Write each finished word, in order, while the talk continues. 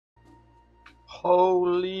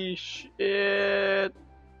Holy shit!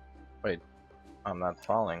 Wait, I'm not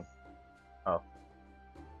falling. Oh.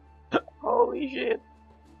 Holy shit!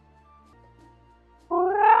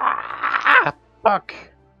 Fuck!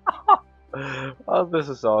 Oh, this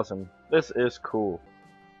is awesome. This is cool.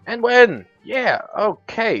 And win! Yeah,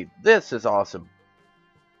 okay, this is awesome.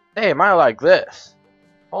 Damn, I like this.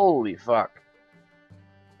 Holy fuck.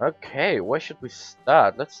 Okay, where should we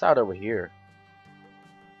start? Let's start over here.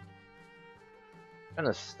 I'm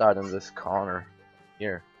gonna start in this corner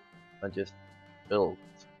here and just build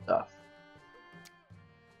stuff.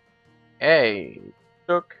 Hey,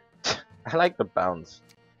 look. I like the bounce.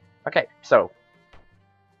 Okay, so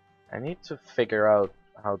I need to figure out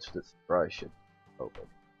how to destroy shit. Open.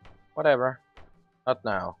 Whatever. Not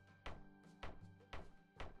now.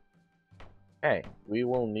 Okay, we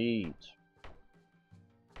will need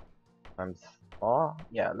times 4.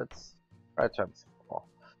 Yeah, let's try times 4.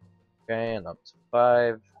 Okay, and up to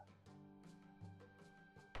 5.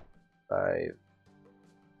 5.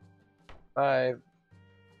 5.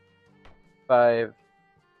 5.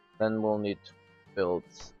 Then we'll need to build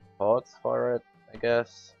supports for it, I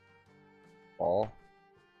guess. Wall.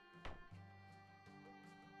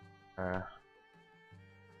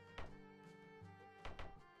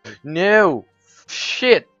 No!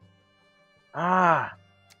 Shit! Ah!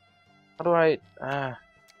 How do I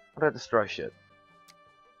destroy shit?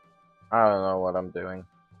 I don't know what I'm doing.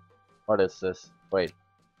 What is this? Wait.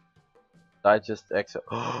 Did I just exit?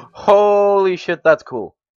 Holy shit, that's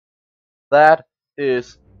cool. That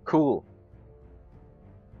is cool.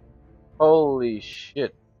 Holy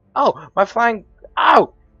shit. Oh, my flying.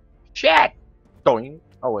 Oh! Shit! Doing.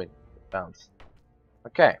 Oh, wait. Bounce.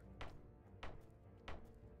 Okay.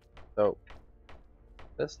 So,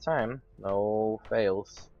 this time, no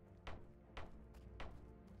fails.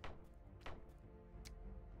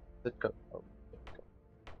 Did it go? Oh, did it go?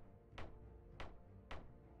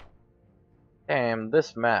 Damn,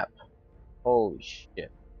 this map. Holy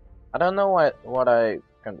shit. I don't know what I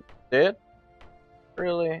did.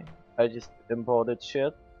 Really? I just imported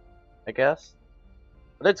shit, I guess.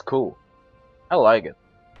 But it's cool. I like it.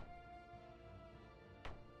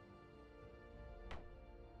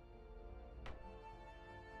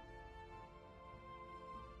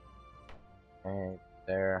 Okay,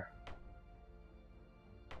 there.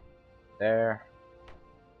 There.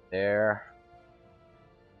 There.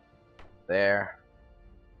 There.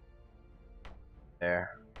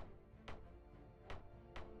 There.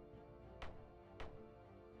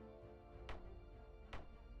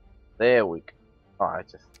 There we go. Oh, I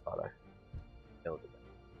just thought I killed it.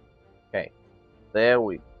 Okay. There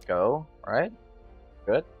we go. Right?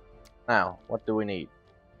 Good. Now, what do we need?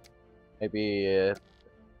 Maybe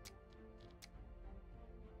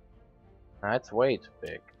that's way too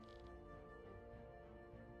big.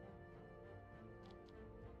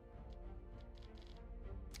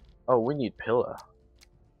 Oh, we need pillar.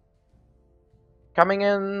 Coming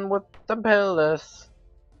in with the pillars.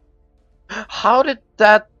 How did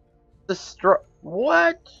that destroy?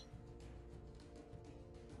 What?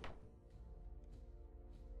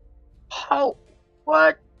 How?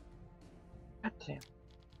 What? God damn.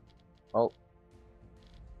 Oh.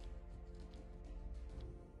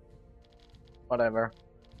 Whatever.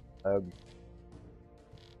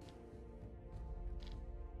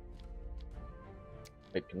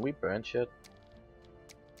 Wait, can we burn shit?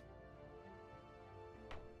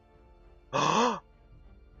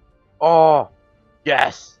 Oh,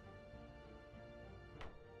 yes.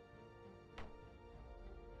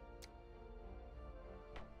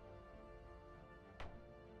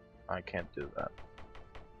 I can't do that.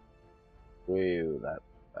 Way that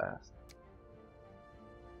fast.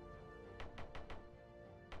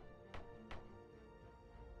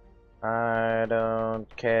 I don't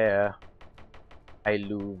care. I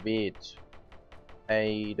love it.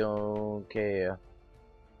 I don't care.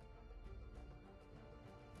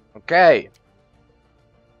 Okay.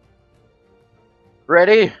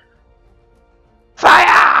 Ready?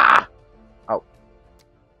 Fire! Oh.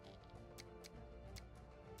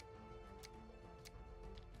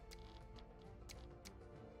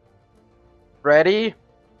 Ready?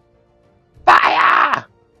 Fire!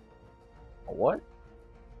 What?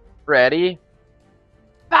 Ready?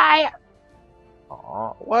 Fire!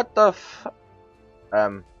 Oh, what the f?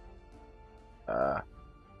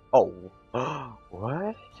 Oh.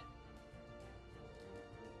 What?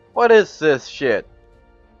 What is this shit?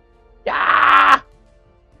 Yeah!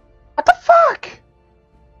 What the fuck?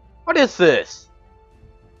 What is this?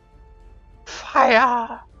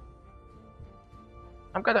 Fire!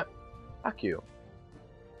 I'm gonna... Fuck you.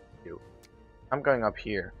 You. I'm going up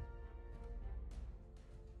here.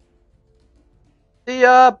 See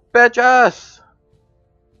ya, bitches!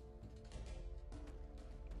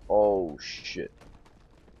 Oh shit.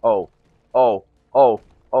 Oh, oh, oh,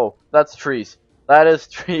 oh, that's trees. That is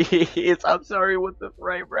trees. I'm sorry with the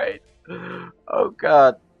frame rate. Oh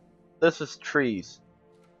god. This is trees.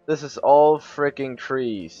 This is all freaking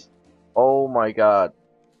trees. Oh my god.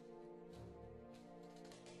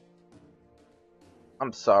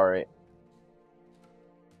 I'm sorry.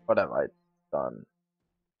 What have I done?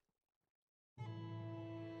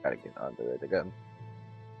 Gotta get under it again.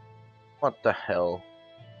 What the hell?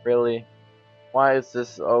 Really? Why is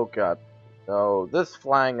this? Oh god. No, this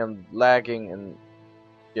flying and lagging and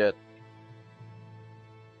shit.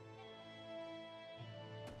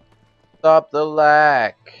 Stop the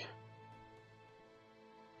lag.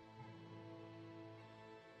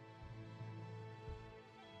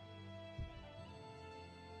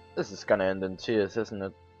 This is gonna end in tears, isn't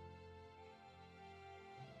it?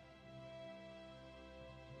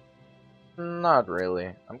 Not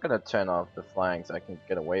really. I'm gonna turn off the flying so I can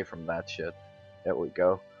get away from that shit. There we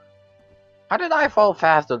go. How did I fall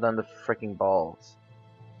faster than the freaking balls?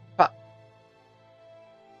 Fuck.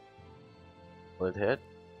 Will it hit?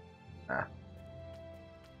 Nah.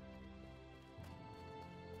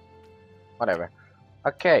 Whatever.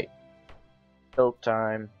 Okay. Build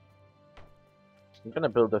time. I'm gonna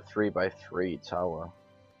build a 3x3 tower.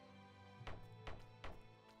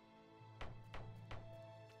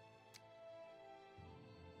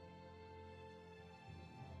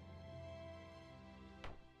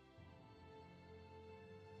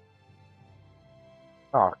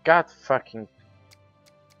 Oh, god fucking...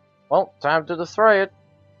 Well, time to destroy it.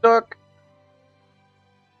 Duck!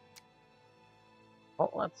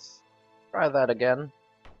 Well, let's try that again.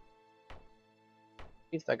 At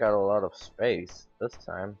least I got a lot of space this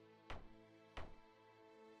time.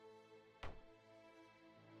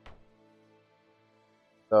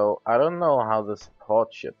 So, I don't know how the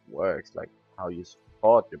support shit works, like how you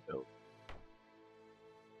support your build.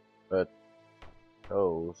 But,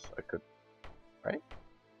 those, I could... Right?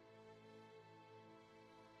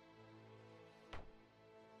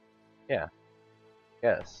 Yeah.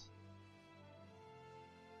 Yes.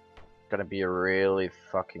 Gonna be a really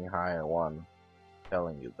fucking high one. I'm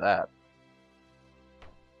telling you that.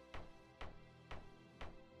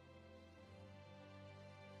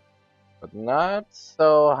 But not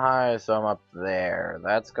so high, so I'm up there.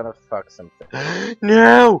 That's gonna fuck something.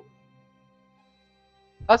 No!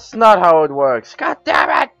 That's not how it works. God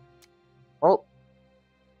damn it! Well,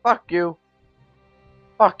 fuck you.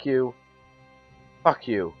 Fuck you. Fuck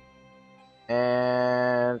you.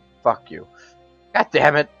 And fuck you. God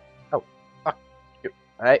damn it! Oh, fuck you.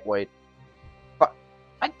 Hey, wait. Fuck.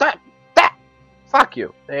 That! Fuck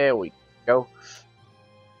you. There we go.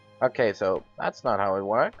 Okay, so that's not how it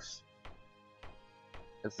works.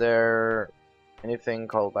 Is there anything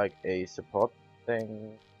called like a support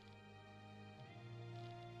thing?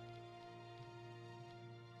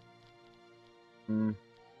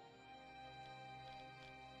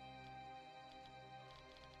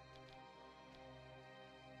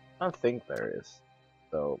 I don't think there is.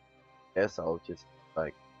 So, guess I'll just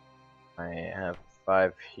like I have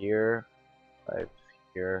 5 here, 5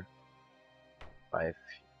 here, 5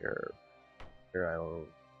 here. Here I'll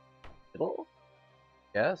middle.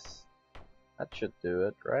 Yes, that should do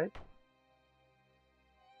it, right?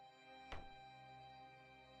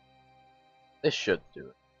 This should do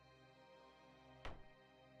it.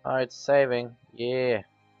 Oh, it's saving. Yeah.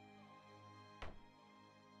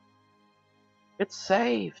 It's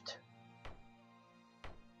saved.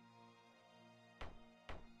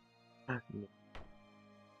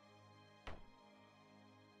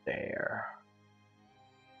 There.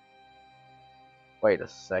 Wait a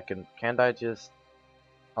second. Can't I just...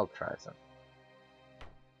 I'll try some.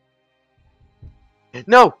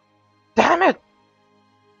 No! Damn it!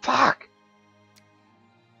 Fuck!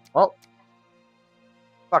 Well,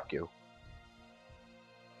 fuck you.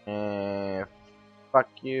 And fuck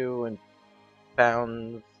you and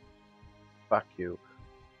pounds. Fuck you.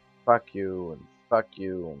 Fuck you and fuck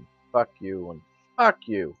you and fuck you and fuck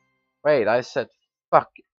you. Wait, I said fuck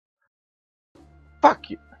you. Fuck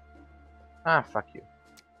you. Ah, fuck you.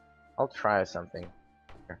 I'll try something.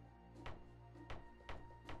 Here.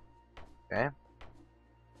 Okay.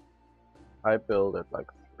 I build it like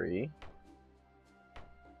 3.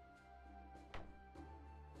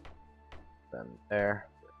 Then there.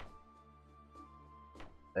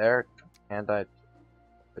 There. And I...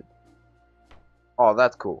 Oh,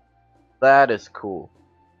 that's cool. That is cool.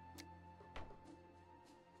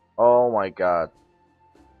 Oh my god.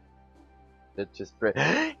 It just...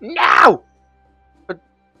 No! But...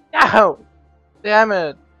 No! Damn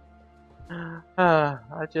it!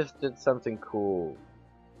 I just did something cool.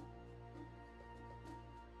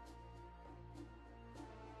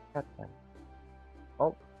 God damn.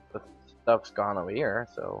 Oh, the stuff's gone over here,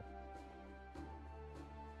 so.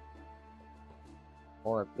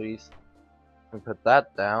 Well, at least I can put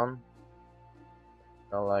that down.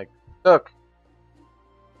 So, like, look!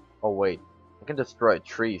 Oh, wait. I can destroy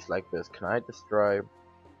trees like this. Can I destroy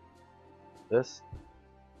this?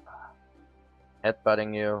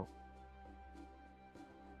 Headbutting you.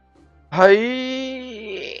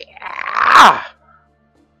 Hi! Ah!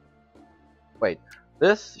 Wait,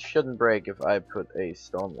 this shouldn't break if I put a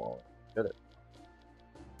stone wall, should it?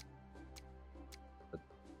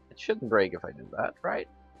 It shouldn't break if I do that, right?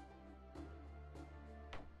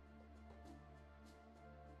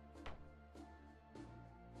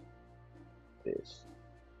 This.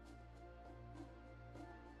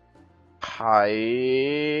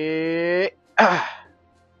 Hi! Ah!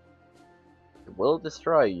 It will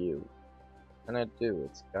destroy you. What can I do?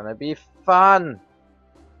 It's gonna be fun!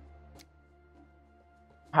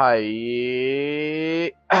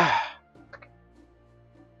 Hi! Ah!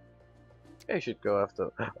 I should go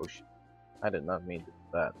after. Oh shit. I did not mean to do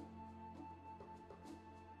that.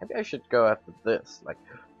 Maybe I should go after this. Like.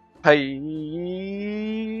 Hi!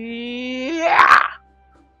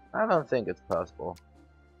 I don't think it's possible.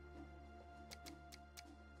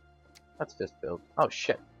 Let's just build. Oh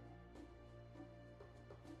shit.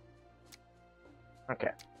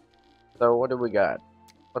 Okay. So what do we got?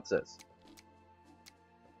 What's this?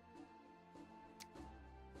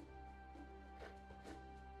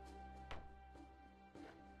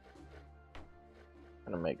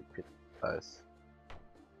 I'm gonna make a pretty nice.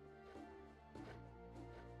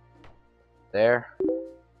 There.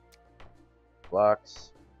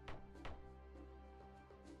 Blocks.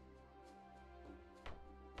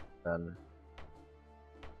 Then.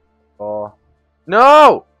 Oh.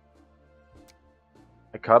 No!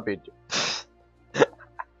 I copied.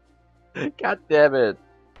 God damn it.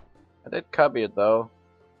 I did copy it though.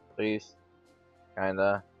 Please.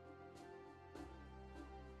 Kinda.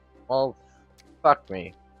 Well, fuck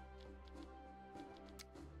me.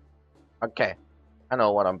 Okay. I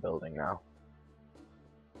know what I'm building now.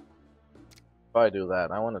 If I do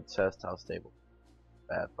that, I want to test how stable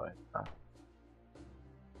that but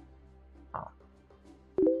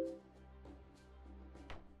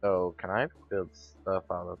So can I build stuff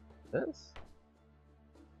out of this?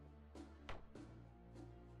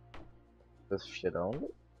 This shit only?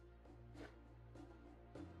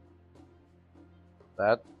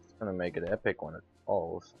 That's gonna make it epic when it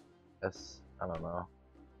falls. Yes, I don't know.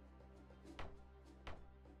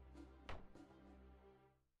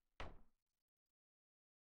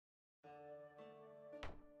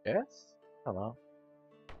 Yes? I don't know.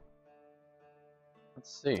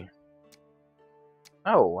 Let's see.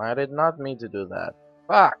 Oh, I did not mean to do that.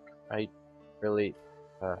 Fuck! I really...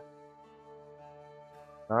 No,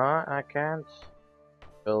 I can't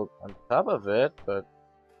build on top of it, but...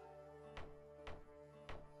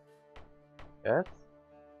 Yes?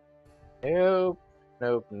 Nope.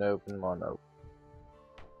 Nope, nope, and more nope.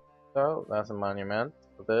 So, that's a monument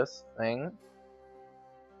for this thing.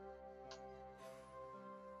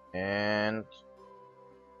 And...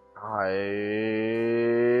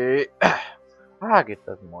 I... Fuck, it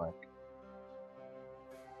doesn't work.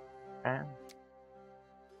 And...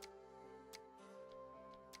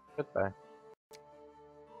 Goodbye.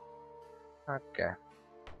 Okay.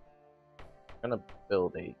 I'm gonna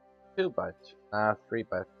build a 2x2,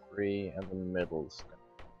 3x3, and the middle's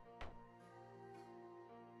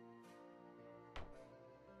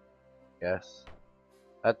yes.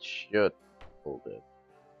 That should hold it.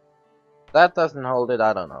 If that doesn't hold it,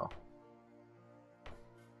 I don't know.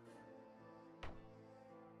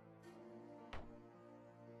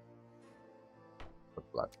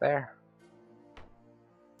 Put block there.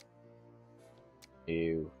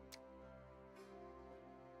 You.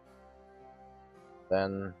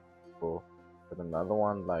 Then we'll put another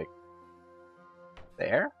one like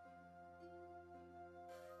there.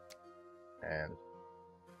 And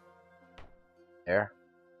there.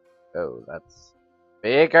 Oh, that's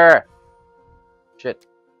bigger. Shit.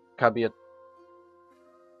 Copy it.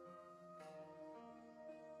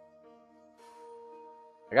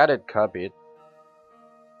 I got it copied.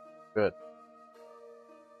 Good.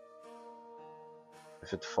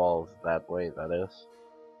 If it falls that way, that is.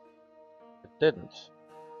 It didn't.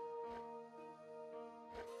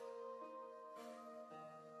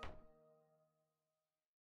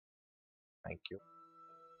 Thank you.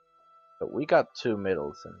 But we got two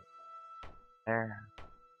middles in there.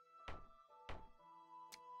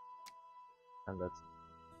 And let's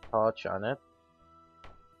touch on it.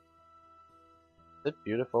 Is it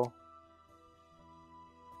beautiful?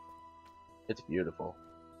 It's beautiful.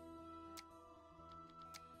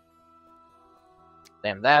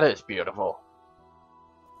 Damn, that is beautiful.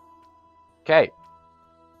 Okay.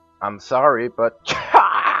 I'm sorry, but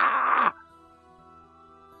stop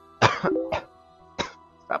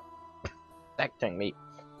protecting me,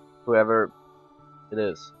 whoever it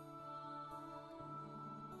is.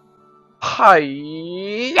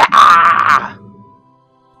 Hi-ya!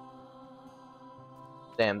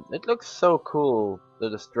 Damn, it looks so cool, the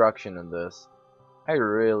destruction in this. I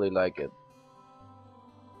really like it.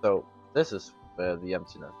 So, this is the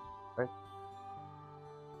emptiness, right?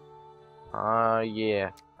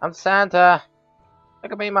 Yeah. I'm Santa!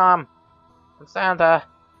 Look at me, Mom! I'm Santa!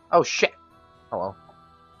 Oh, shit! Hello.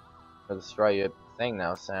 I'll destroy your thing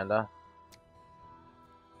now, Santa.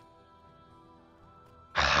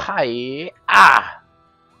 Hi! Ah!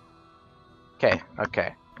 Okay,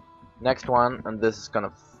 okay. Next one, and this is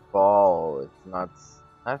gonna fall. It's not...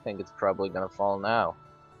 I think it's probably gonna fall now.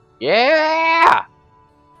 Yeah!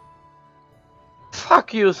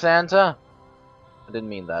 Fuck you, Santa! I didn't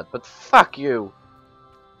mean that, but fuck you!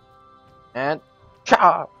 And...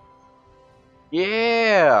 Cha!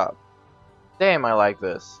 Yeah! Damn, I like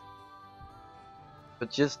this. But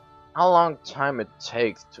just how long time it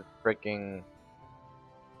takes to freaking...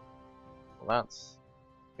 Well, that's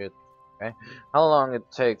good. Okay. How long it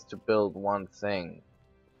takes to build one thing.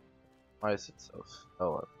 Why is it so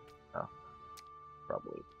slow? Oh,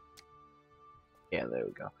 probably. Yeah, there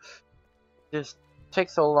we go. Just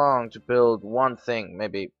takes so long to build one thing,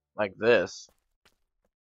 maybe like this.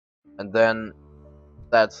 And then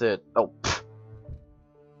that's it. Oh, pfft.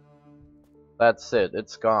 That's it.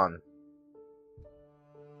 It's gone.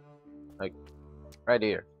 Like right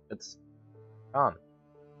here. It's gone.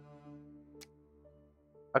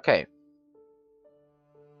 Okay.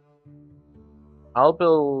 I'll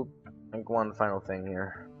build like one final thing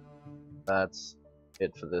here. That's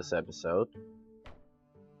it for this episode.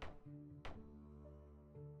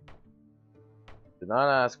 Do not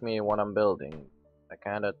ask me what I'm building. I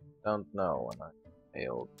kinda don't know when I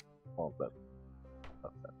failed. Oh, but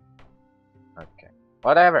okay.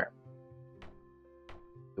 Whatever.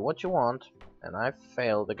 Do what you want, and I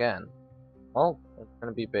failed again. Well, it's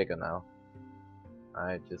gonna be bigger now.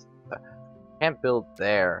 I just can't build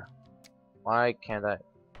there. Why can't I?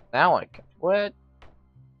 Now I can. What?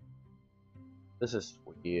 This is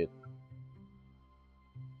weird.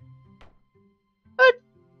 What?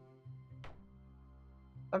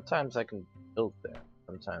 Sometimes I can build there.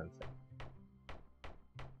 Sometimes.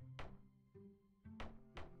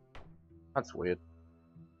 That's weird.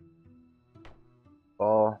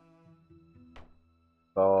 Ball.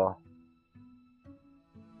 Ball.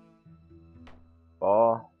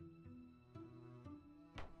 Ball.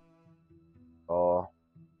 Ball.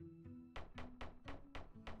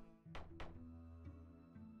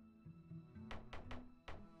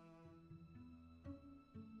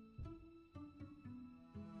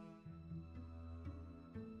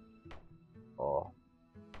 Ball.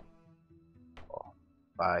 Ball.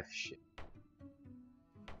 5 shit.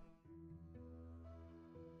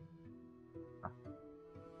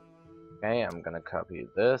 Okay, I'm gonna copy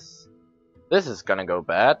this. This is gonna go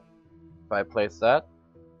bad if I place that.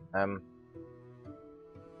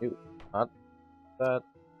 You not that,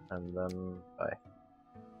 and then I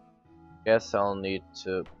guess I'll need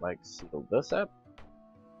to like seal this up.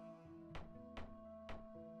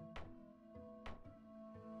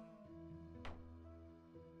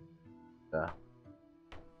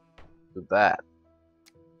 Do that.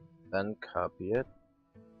 Then copy it.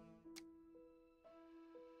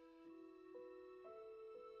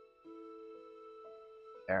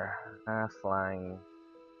 There, flying.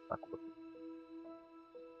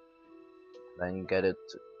 Then get it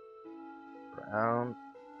to ground.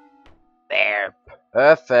 There,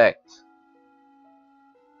 perfect.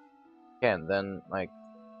 Okay, and then like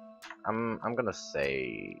I'm gonna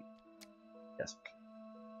say yes.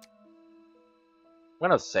 I'm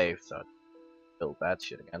gonna save so I build that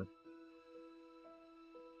shit again.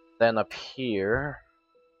 Then up here,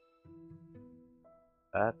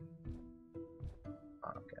 that.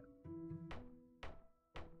 Okay.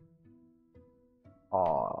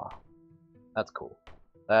 Aw, that's cool.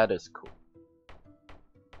 That is cool.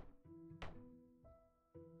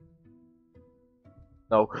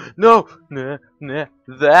 No, no, nah, nah,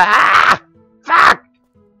 that. Fuck.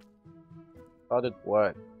 How did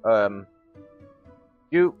what?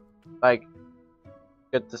 You like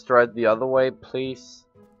get destroyed the other way, please.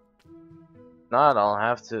 If not, I'll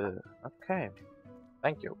have to. Okay,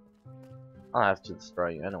 thank you. I'll have to destroy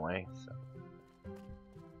you anyway, so.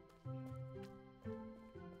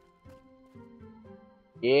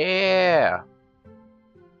 Yeah!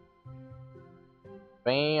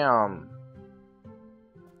 Bam!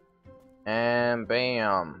 And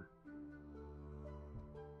bam!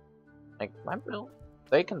 Like, my build,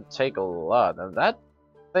 they can take a lot, and that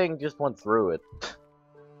thing just went through it.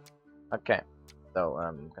 Okay, so,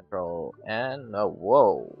 control N, oh,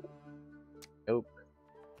 whoa! Nope.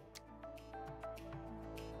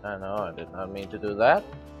 No, I did not mean to do that.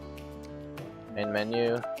 Main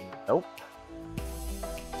menu, nope.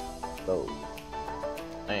 Close.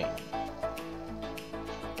 Hey.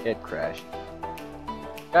 It crashed.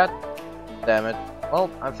 God damn it. Well,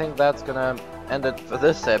 I think that's gonna end it for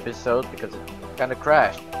this episode because it kinda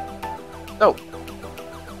crashed. So,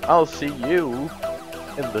 I'll see you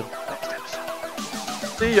in the next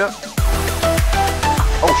episode. See ya!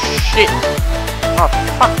 Oh shit! Oh,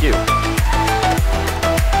 fuck you!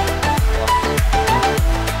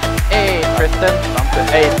 Hey, Kristen.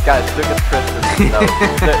 Hey, guys, look at Kristen. No,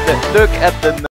 look at the